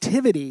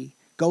creativity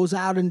goes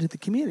out into the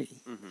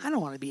community. Mm-hmm. I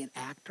don't want to be an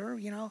actor,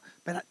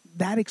 but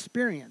that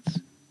experience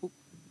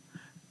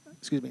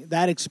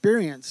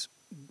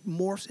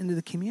morphs into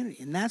the community.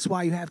 And that's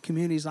why you have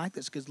communities like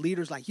this, because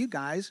leaders like you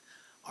guys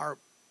are,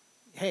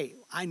 hey,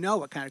 I know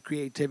what kind of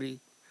creativity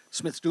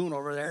Smith's doing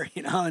over there,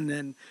 and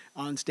then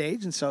on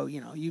stage. And so,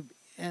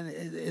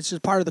 it's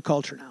just part of the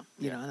culture now,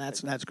 and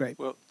that's great.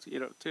 Well,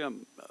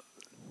 Tim,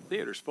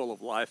 theater's full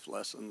of life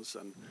lessons,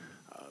 and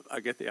I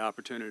get the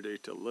opportunity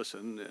to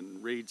listen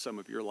and read some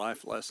of your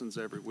life lessons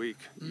every week.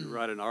 You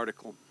write an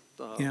article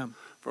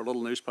for a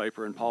little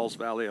newspaper in Pauls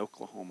Valley,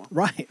 Oklahoma.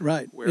 Right.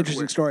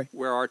 Interesting story.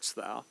 Where art's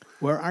thou?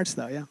 Where art's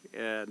thou? Yeah.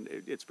 And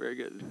it's very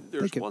good.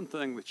 There's one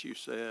thing that you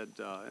said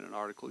in an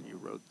article you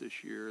wrote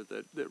this year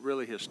that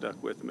really has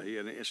stuck with me,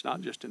 and it's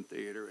not just in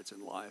theater, it's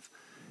in life.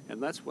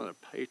 And that's when a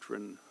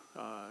patron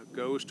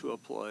goes to a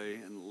play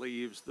and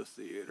leaves the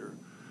theater.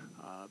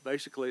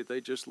 Basically,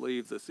 they just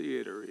leave the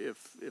theater.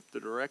 If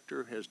the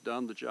director has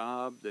done the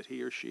job that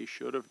he or she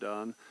should have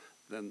done,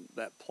 then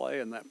that play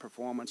and that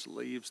performance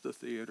leaves the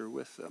theater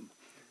with them.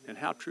 And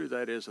how true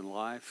that is in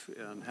life,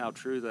 and how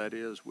true that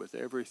is with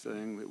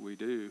everything that we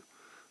do.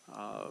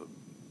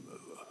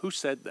 Who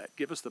said that?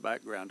 Give us the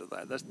background of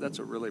that. That's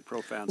a really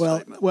profound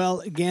statement.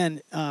 Well,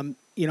 again,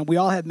 we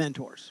all have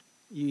mentors.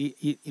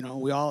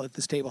 We all at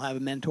this table have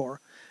a mentor,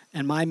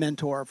 and my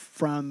mentor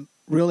from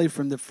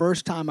the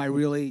first time I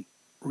really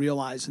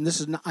realized, and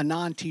this is a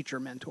non-teacher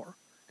mentor,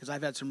 because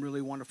I've had some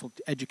really wonderful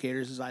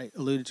educators, as I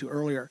alluded to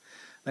earlier.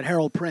 But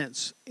Harold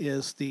Prince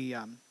is the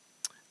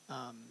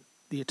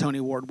Tony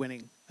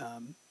Award-winning.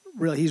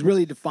 He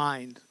really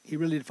defined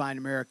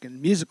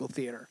American musical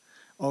theater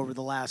over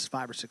the last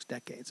 5 or 6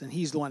 decades, and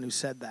he's the one who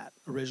said that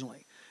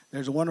originally.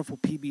 There's a wonderful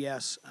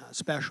PBS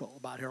special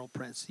about Harold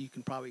Prince.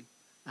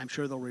 I'm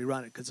sure they'll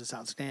rerun it because it's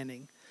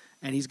outstanding,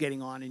 and he's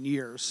getting on in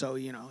years. So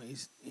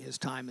his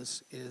time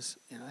is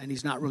and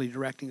he's not really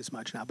directing as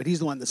much now. But he's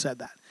the one that said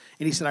that,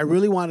 and he said, I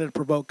really wanted to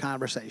provoke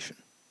conversation.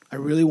 I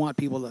really want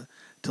people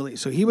to leave.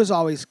 So he was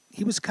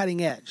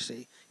cutting edge.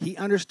 See, he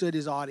understood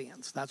his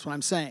audience. That's what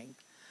I'm saying,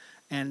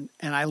 and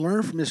I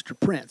learned from Mr.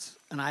 Prince,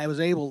 and I was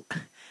able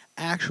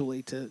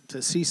actually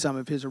to see some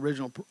of his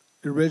original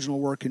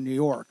work in New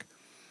York.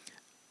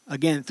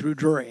 Again, through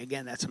Drury.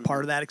 Again, that's a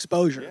part of that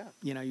exposure.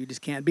 Yeah. You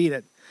just can't beat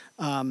it.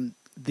 The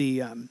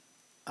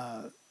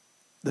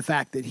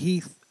fact that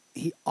he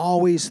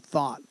always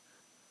thought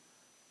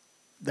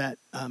that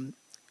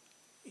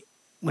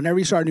whenever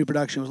he started a new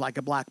production, it was like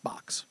a black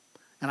box,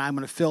 and I'm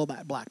going to fill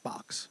that black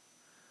box.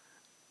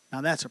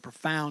 Now, that's a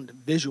profound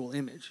visual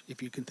image,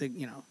 if you can think,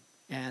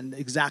 and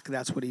exactly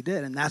that's what he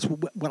did, and that's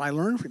what I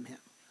learned from him.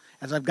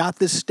 As I've got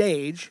this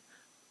stage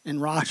in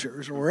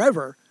Rogers or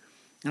wherever,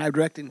 and I've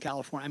directed in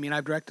California.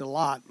 I've directed a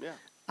lot. Yeah.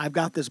 I've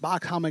got this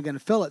box. How am I going to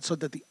fill it so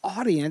that the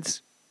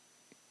audience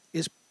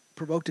is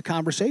provoked to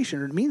conversation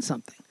or it means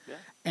something? Yeah.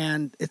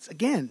 And it's,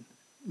 again,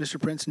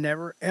 Mr. Prince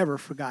never, ever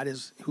forgot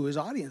who his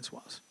audience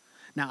was.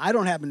 Now, I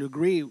don't happen to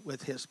agree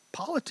with his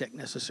politic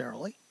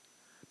necessarily,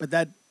 but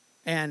that,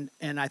 and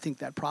I think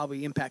that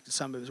probably impacted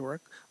some of his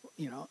work,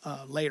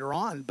 later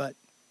on. But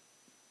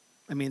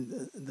the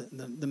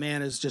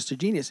man is just a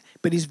genius.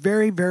 But he's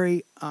very,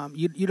 very.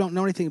 You don't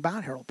know anything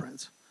about Harold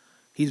Prince.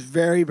 He's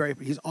very, very.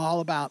 He's all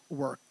about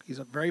work. He's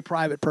a very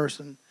private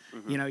person.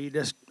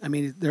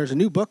 Mm-hmm. There's a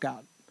new book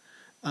out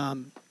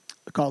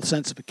called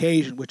Sense of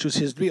Occasion, which was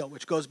his deal,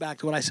 which goes back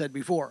to what I said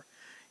before.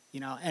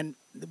 And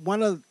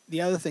one of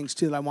the other things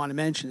too that I want to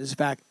mention is the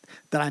fact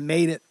that I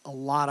made it a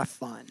lot of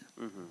fun.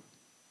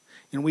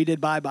 Mm-hmm. We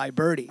did Bye Bye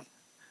Birdie.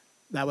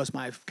 That was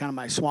my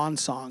swan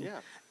song.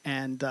 Yeah.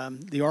 And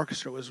the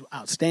orchestra was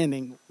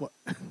outstanding,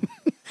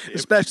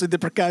 especially the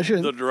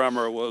percussion. The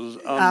drummer was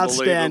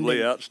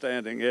unbelievably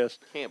outstanding, yes.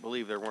 Can't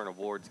believe there weren't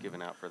awards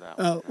given out for that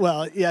one.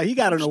 Well, yeah, he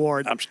got an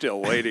award. I'm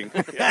still waiting.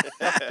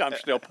 I'm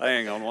still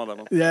paying on one of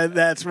them. Yeah,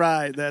 that's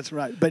right.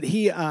 But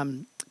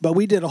but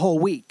we did a whole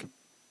week.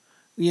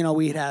 We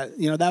had,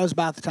 that was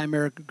about the time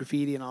American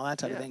Graffiti and all that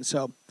type of thing.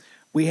 So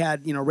we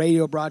had,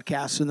 radio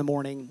broadcasts in the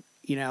morning,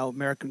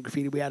 American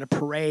Graffiti. We had a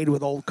parade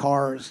with old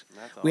cars.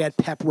 That's awesome. We had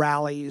pep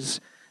rallies,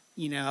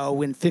 in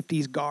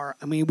 50s gar.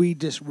 We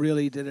just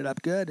really did it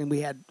up good. And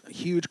we had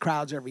huge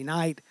crowds every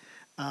night.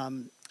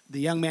 The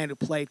young man who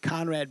played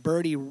Conrad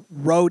Birdie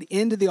rode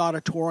into the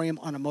auditorium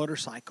on a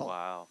motorcycle.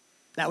 Wow.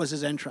 That was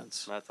his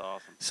entrance. That's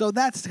awesome. So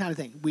that's the kind of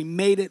thing. We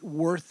made it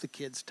worth the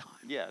kids' time.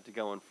 Yeah, to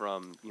going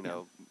from,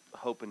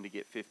 hoping to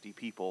get 50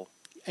 people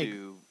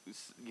to,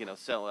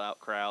 sell out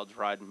crowds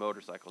riding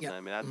motorcycles. Yeah.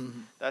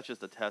 That's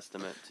just a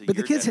testament to your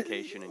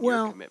dedication and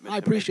your commitment I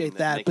appreciate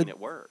to making it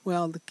work.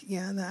 Well,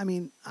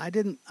 I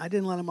didn't let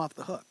them off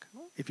the hook.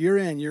 If you're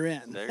in, you're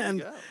in. There you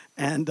go.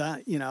 And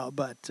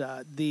but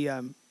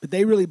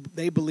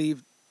they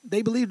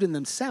believed in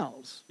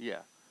themselves. Yeah.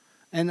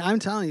 And I'm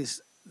telling you,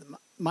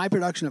 my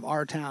production of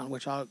Our Town,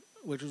 which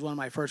was one of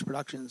my first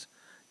productions,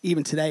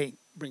 even today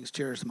brings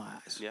tears to my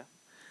eyes. Yeah.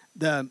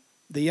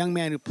 The young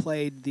man who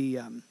played the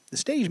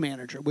stage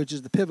manager, which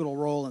is the pivotal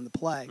role in the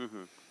play,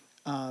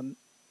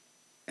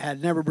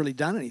 had never really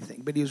done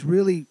anything, but he was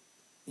really,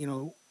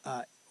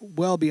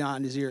 well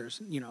beyond his years.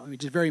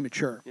 Just very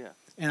mature. Yeah.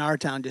 And Our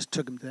Town just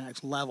took him to the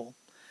next level.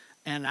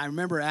 And I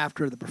remember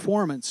after the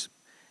performance,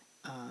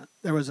 I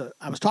was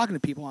talking to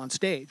people on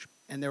stage,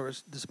 and there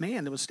was this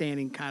man that was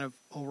standing kind of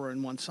over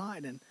on one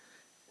side, and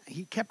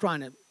he kept trying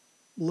to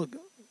look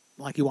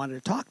like he wanted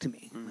to talk to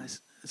me. Mm-hmm.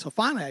 So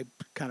finally, I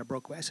kind of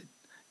broke away. I said,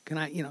 can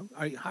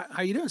I, how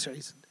are you doing, sir?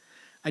 He said,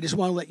 I just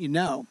want to let you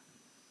know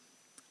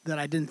that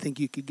I didn't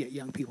think you could get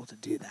young people to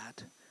do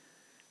that.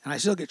 And I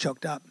still get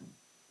choked up.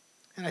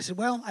 And I said,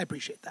 well, I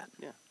appreciate that.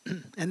 Yeah.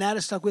 And that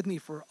has stuck with me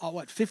for,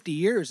 50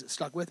 years. It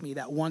stuck with me,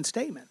 that one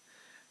statement.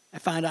 I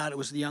found out it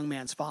was the young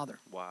man's father.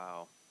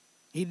 Wow.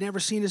 He'd never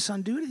seen his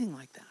son do anything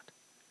like that.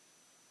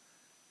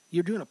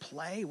 You're doing a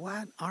play?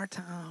 What? Our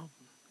time?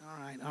 Oh,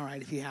 all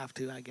right, if you have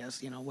to, I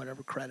guess,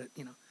 whatever credit,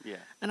 Yeah.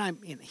 And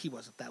he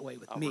wasn't that way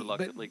with me.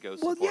 Reluctantly but, go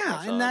support my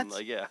son, and that's,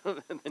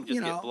 and then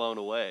just get blown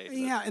away.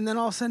 Yeah, and then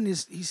all of a sudden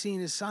he's seen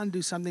his son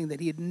do something that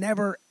he had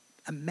never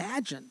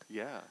imagined.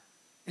 Yeah.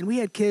 And we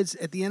had kids,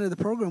 at the end of the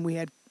program, we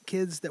had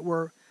kids that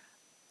were,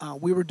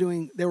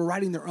 they were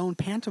writing their own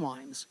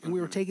pantomimes, and we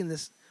were taking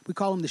this, we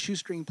call them the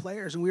shoestring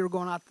players, and we were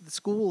going out to the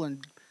school,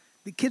 and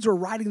the kids were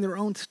writing their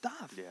own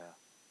stuff. Yeah.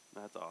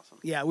 That's awesome.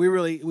 Yeah, we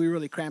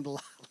really crammed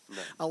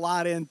a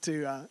lot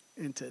into.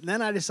 And then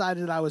I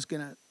decided I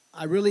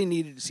really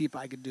needed to see if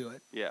I could do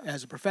it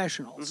as a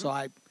professional. Mm-hmm. So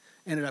I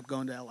ended up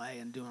going to L.A.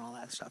 and doing all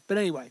that stuff. But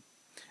anyway,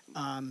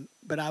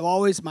 but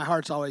my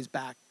heart's always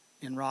back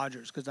in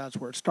Rogers because that's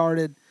where it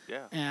started.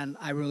 Yeah. And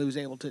I really was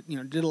able to,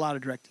 did a lot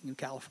of directing in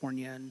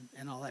California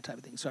and all that type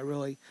of thing.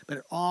 So but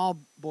it all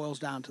boils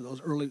down to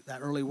that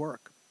early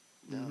work.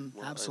 Yeah.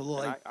 Well,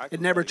 absolutely. I It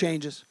never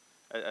changes.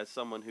 As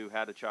someone who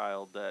had a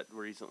child that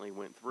recently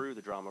went through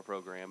the drama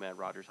program at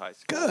Rogers High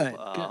School, Good.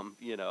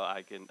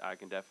 I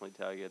can definitely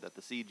tell you that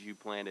the seeds you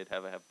planted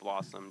have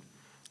blossomed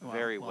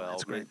very well.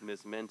 That's great.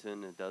 Ms.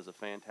 Minton does a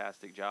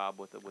fantastic job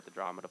with the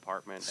drama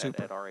department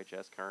at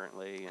RHS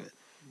currently, and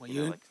well,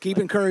 you keep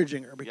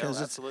encouraging her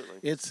because absolutely.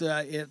 it's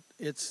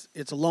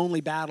a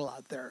lonely battle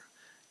out there.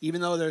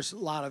 Even though there's a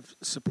lot of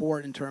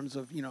support in terms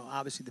of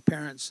obviously the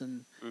parents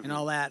and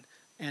all that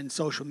and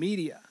social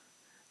media,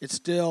 it's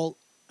still.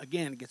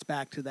 Again, it gets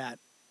back to that,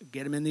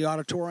 get them in the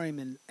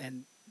auditorium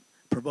and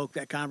provoke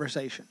that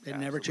conversation. It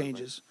never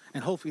changes,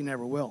 and hopefully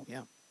never will,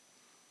 yeah.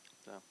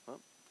 So,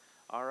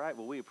 all right.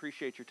 Well, we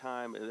appreciate your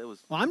time. It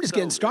was. Well, I'm just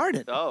getting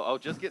started.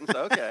 Just getting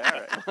started. Okay, all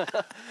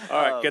right.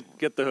 All right,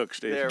 get the hook,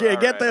 Steve.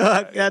 Get the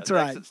hook. That's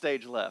right. Exit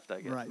stage left,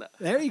 I guess. Right. No.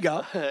 There you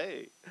go.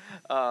 Hey.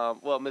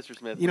 Well, Mr.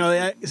 Smith.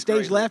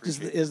 Stage left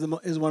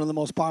is one of the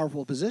most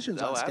powerful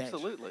positions on stage.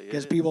 Absolutely.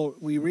 Because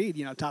we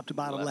read, top to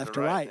bottom, left to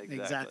right.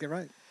 Exactly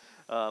right.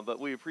 But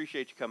we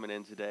appreciate you coming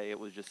in today. It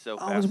was just so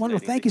fascinating. It was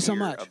wonderful. Thank you so hear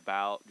much.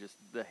 About just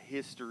the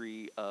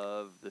history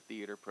of the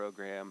theater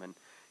program and,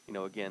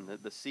 again,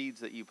 the seeds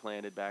that you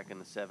planted back in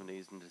the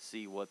 70s and to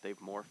see what they've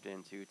morphed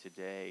into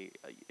today,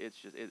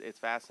 it's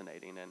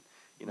fascinating. And,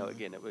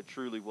 again, it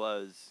truly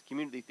was,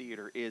 community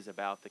theater is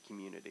about the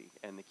community,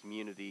 and the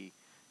community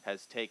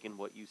has taken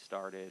what you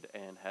started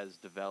and has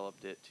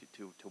developed it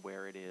to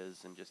where it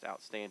is, and just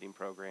outstanding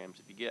programs.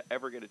 If you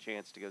ever get a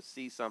chance to go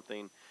see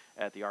something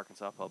at the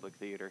Arkansas Public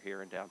Theater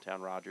here in downtown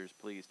Rogers,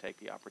 please take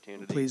the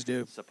opportunity. Please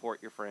do.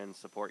 Support your friends,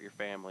 support your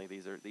family.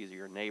 These are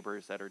your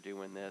neighbors that are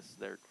doing this.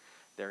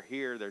 They're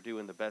here, they're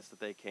doing the best that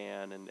they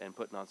can and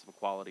putting on some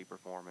quality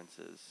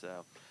performances.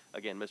 So,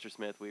 again, Mr.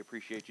 Smith, we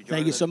appreciate you joining us.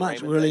 Thank you so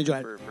much. Raymond, we really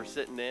enjoyed it. For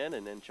sitting in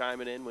and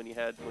chiming in when you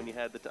had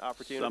the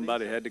opportunity.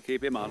 Somebody had to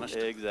keep him honest.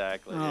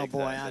 Exactly. Oh,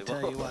 boy, I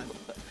tell you what.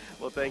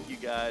 Well, thank you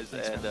guys,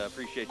 and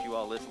appreciate you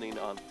all listening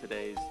on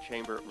today's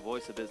Chamber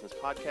Voice of Business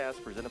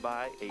podcast presented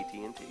by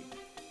AT&T.